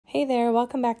Hey there,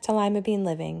 welcome back to Limabean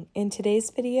Living. In today's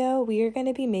video, we are going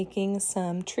to be making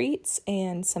some treats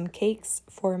and some cakes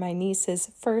for my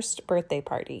niece's first birthday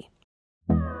party.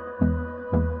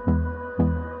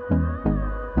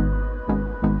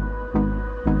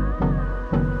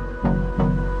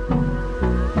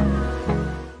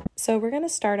 So we're going to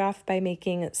start off by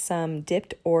making some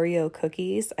dipped Oreo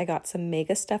cookies. I got some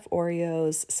mega stuffed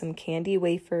Oreos, some candy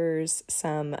wafers,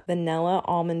 some vanilla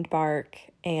almond bark,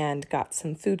 and got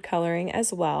some food coloring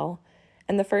as well.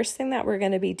 And the first thing that we're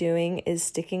going to be doing is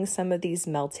sticking some of these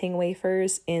melting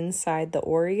wafers inside the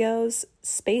Oreos,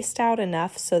 spaced out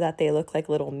enough so that they look like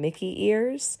little Mickey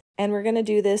ears. And we're going to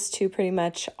do this to pretty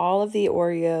much all of the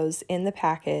Oreos in the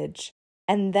package.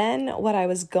 And then what I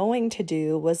was going to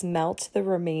do was melt the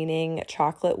remaining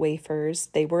chocolate wafers.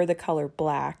 They were the color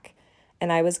black.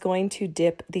 And I was going to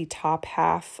dip the top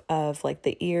half of like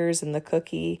the ears and the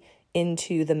cookie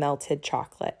into the melted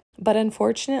chocolate. But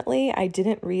unfortunately, I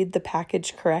didn't read the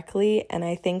package correctly, and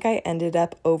I think I ended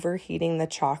up overheating the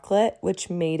chocolate, which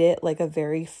made it like a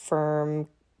very firm,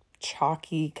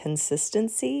 chalky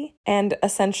consistency, and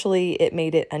essentially it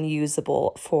made it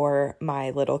unusable for my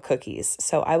little cookies.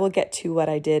 So I will get to what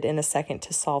I did in a second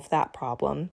to solve that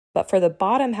problem. But for the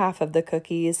bottom half of the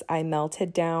cookies, I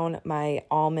melted down my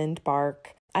almond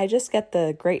bark. I just get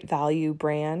the Great Value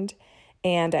brand,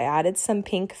 and I added some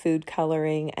pink food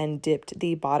coloring and dipped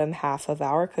the bottom half of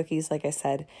our cookies, like I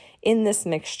said, in this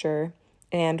mixture,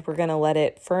 and we're going to let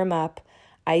it firm up.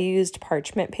 I used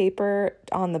parchment paper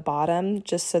on the bottom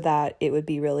just so that it would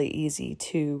be really easy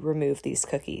to remove these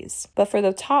cookies. But for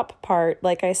the top part,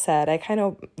 like I said, I kind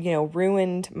of,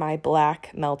 ruined my black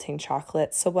melting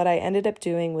chocolate. So what I ended up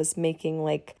doing was making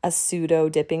like a pseudo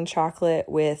dipping chocolate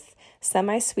with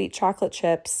semi-sweet chocolate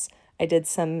chips. I did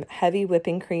some heavy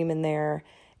whipping cream in there,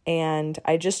 and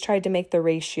I just tried to make the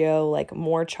ratio like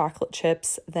more chocolate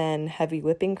chips than heavy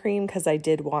whipping cream because I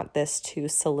did want this to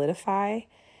solidify.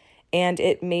 And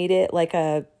it made it like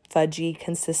a fudgy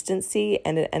consistency,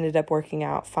 and it ended up working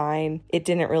out fine. It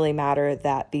didn't really matter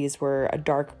that these were a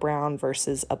dark brown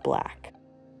versus a black.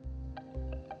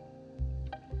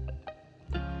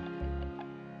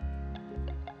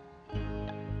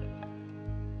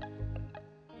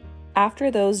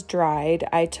 After those dried,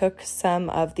 I took some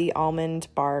of the almond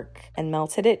bark and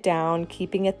melted it down,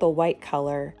 keeping it the white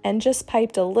color, and just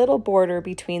piped a little border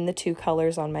between the two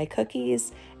colors on my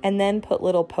cookies, and then put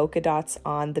little polka dots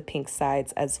on the pink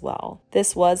sides as well.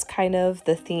 This was kind of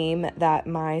the theme that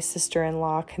my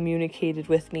sister-in-law communicated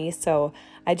with me, so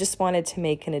I just wanted to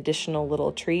make an additional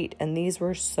little treat, and these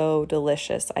were so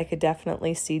delicious. I could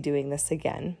definitely see doing this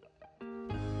again.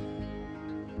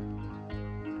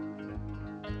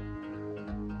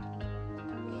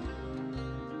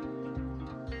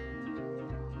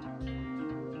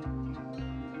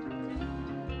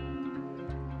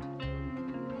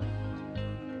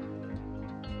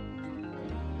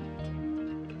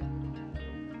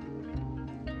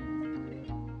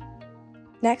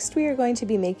 Next, we are going to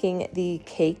be making the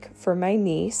cake for my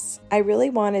niece. I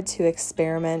really wanted to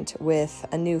experiment with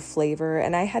a new flavor,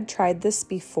 and I had tried this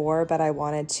before, but I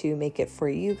wanted to make it for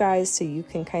you guys so you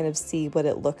can kind of see what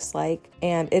it looks like.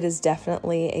 And it is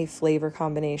definitely a flavor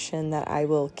combination that I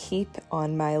will keep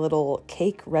on my little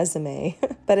cake resume.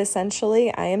 But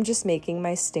essentially, I am just making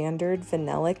my standard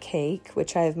vanilla cake,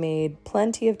 which I've made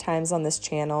plenty of times on this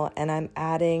channel, and I'm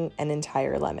adding an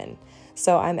entire lemon.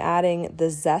 So I'm adding the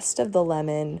zest of the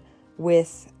lemon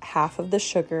with half of the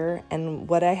sugar, and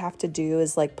what I have to do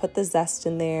is like put the zest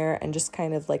in there and just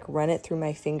kind of like run it through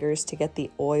my fingers to get the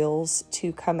oils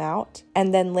to come out.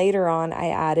 And then later on, I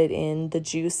added in the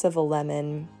juice of a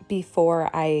lemon before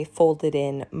I folded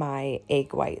in my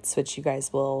egg whites, which you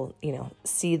guys will,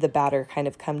 see the batter kind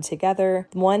of come together.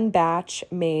 One batch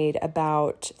made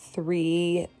about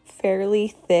 3 fairly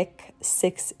thick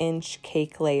 6-inch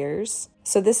cake layers.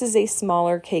 So this is a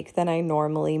smaller cake than I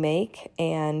normally make,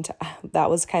 and that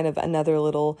was kind of another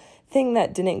little thing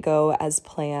that didn't go as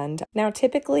planned. Now,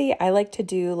 typically I like to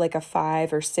do like a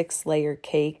 5 or 6 layer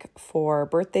cake for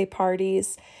birthday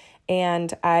parties,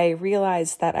 and I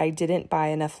realized that I didn't buy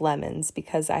enough lemons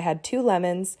because I had 2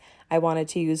 lemons. I wanted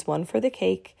to use one for the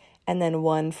cake and then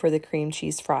one for the cream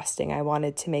cheese frosting. I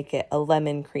wanted to make it a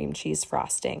lemon cream cheese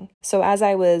frosting. So as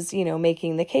I was,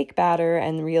 making the cake batter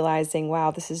and realizing, wow,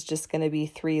 this is just going to be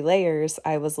 3 layers,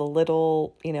 I was a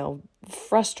little,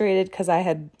 frustrated because I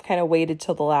had kind of waited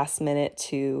till the last minute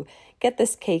to get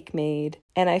this cake made.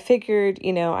 And I figured,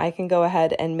 you know, I can go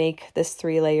ahead and make this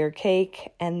 3-layer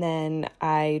cake. And then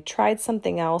I tried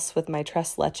something else with my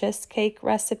tres leches cake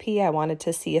recipe. I wanted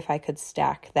to see if I could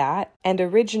stack that. And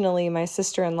originally my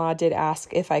sister-in-law did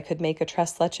ask if I could make a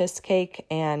tres leches cake,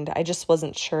 and I just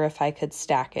wasn't sure if I could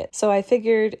stack it. So I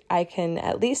figured I can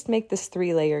at least make this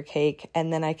 3-layer cake,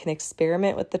 and then I can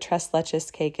experiment with the tres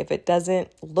leches cake. If it doesn't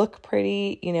look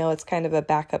pretty, you know, it's kind of a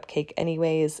backup cake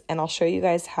anyways. And I'll show you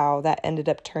guys how that ended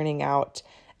up turning out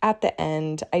at the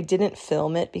end. I didn't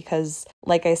film it because,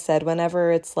 like I said,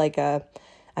 whenever it's like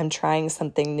I'm trying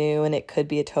something new and it could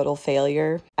be a total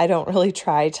failure, I don't really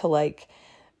try to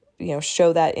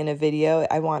show that in a video.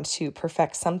 I want to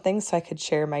perfect something so I could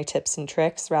share my tips and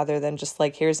tricks rather than just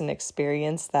like, here's an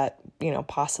experience that,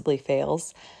 possibly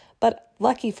fails. But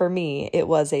lucky for me, it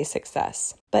was a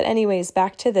success. But anyways,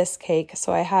 back to this cake.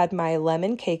 So I had my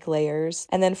lemon cake layers,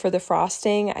 and then for the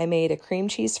frosting, I made a cream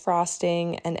cheese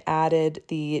frosting and added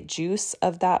the juice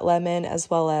of that lemon as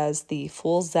well as the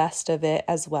full zest of it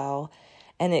as well.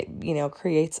 And it,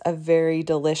 creates a very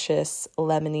delicious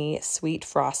lemony sweet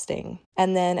frosting.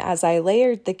 And then as I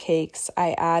layered the cakes,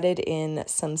 I added in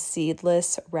some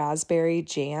seedless raspberry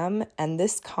jam. And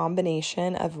this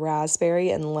combination of raspberry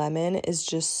and lemon is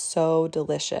just so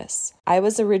delicious. I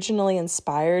was originally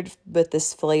inspired with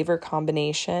this flavor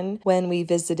combination when we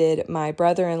visited my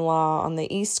brother-in-law on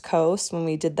the East Coast when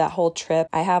we did that whole trip.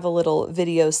 I have a little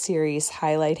video series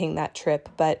highlighting that trip,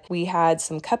 but we had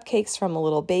some cupcakes from a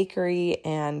little bakery,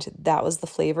 and that was the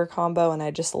flavor combo, and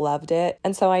I just loved it.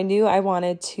 And so I knew I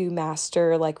wanted to master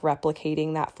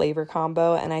replicating that flavor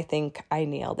combo, and I think I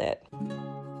nailed it.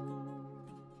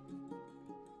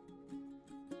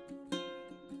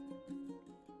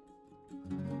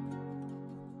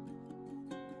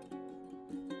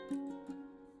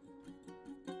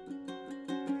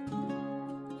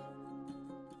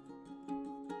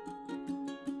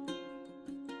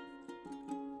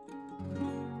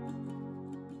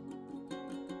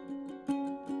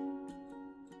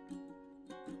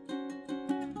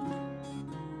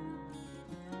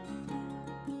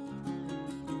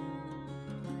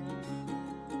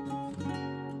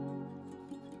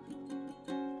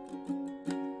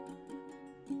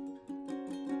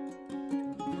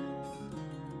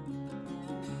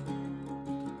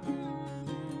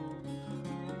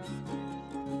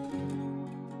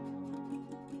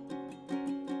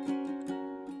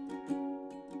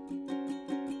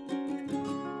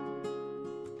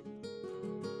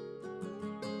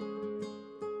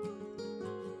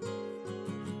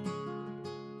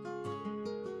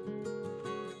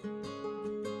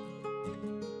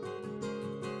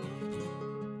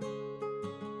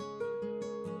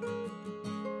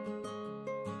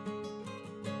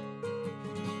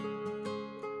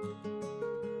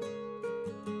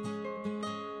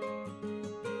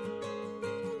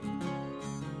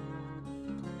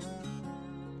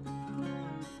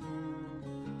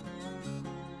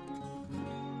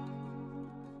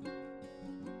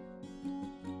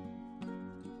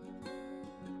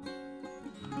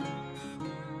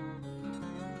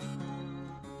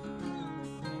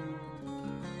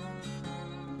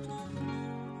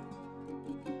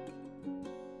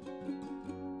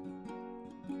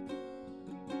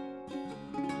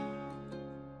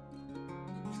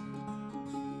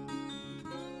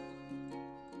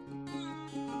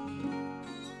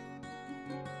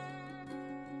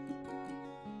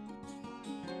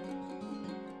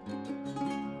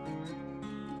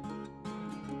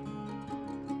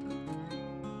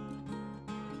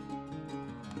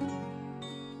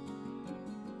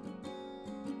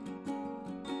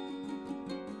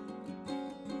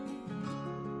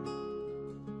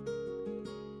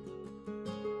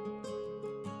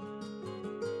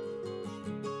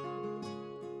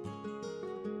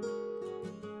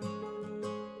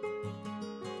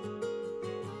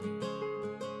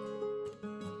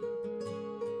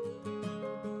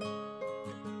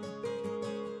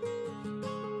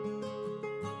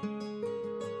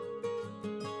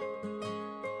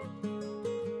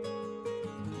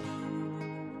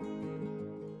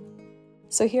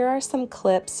 So here are some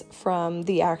clips from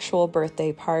the actual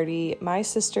birthday party. My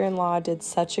sister-in-law did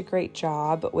such a great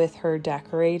job with her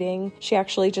decorating. She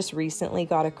actually just recently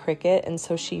got a Cricut, and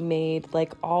so she made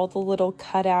like all the little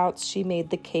cutouts. She made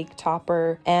the cake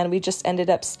topper, and we just ended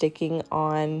up sticking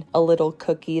on a little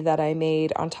cookie that I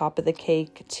made on top of the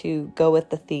cake to go with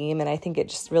the theme, and I think it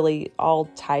just really all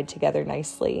tied together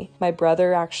nicely. My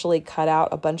brother actually cut out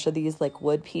a bunch of these like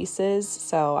wood pieces,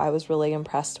 so I was really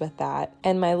impressed with that.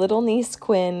 And my little niece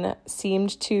Quinn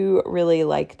seemed to really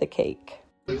like the cake.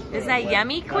 Is that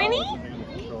yummy, Quinny?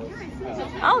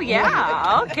 Oh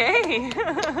yeah, okay.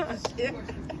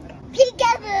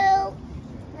 Peekaboo.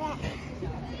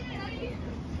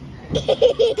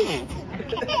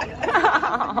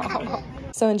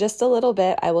 So in just a little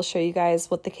bit, I will show you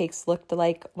guys what the cakes looked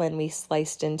like when we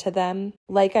sliced into them.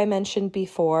 Like I mentioned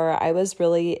before, I was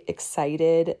really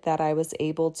excited that I was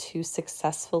able to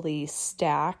successfully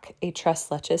stack a tres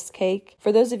leches cake.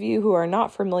 For those of you who are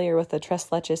not familiar with a tres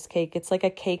leches cake, it's like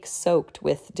a cake soaked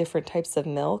with different types of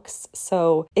milks.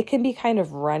 So it can be kind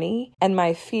of runny. And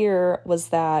my fear was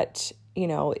that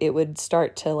it would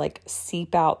start to like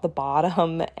seep out the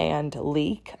bottom and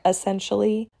leak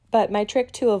essentially. But my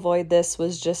trick to avoid this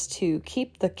was just to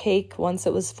keep the cake once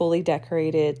it was fully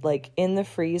decorated like in the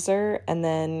freezer, and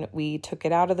then we took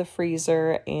it out of the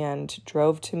freezer and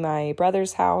drove to my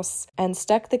brother's house and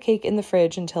stuck the cake in the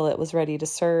fridge until it was ready to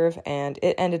serve, and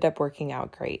it ended up working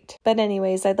out great. But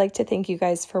anyways, I'd like to thank you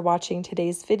guys for watching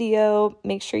today's video.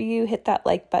 Make sure you hit that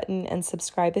like button and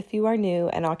subscribe if you are new,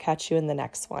 and I'll catch you in the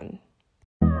next one.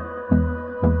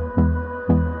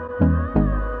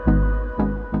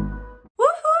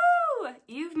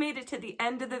 You've made it to the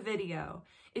end of the video.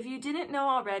 If you didn't know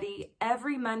already,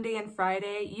 every Monday and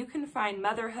Friday, you can find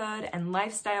motherhood and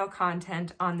lifestyle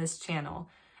content on this channel.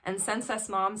 And since us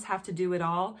moms have to do it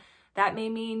all, that may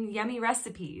mean yummy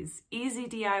recipes, easy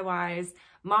DIYs,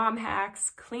 mom hacks,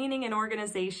 cleaning and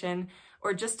organization,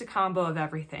 or just a combo of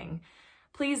everything.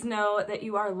 Please know that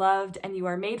you are loved and you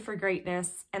are made for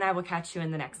greatness, and I will catch you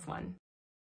in the next one.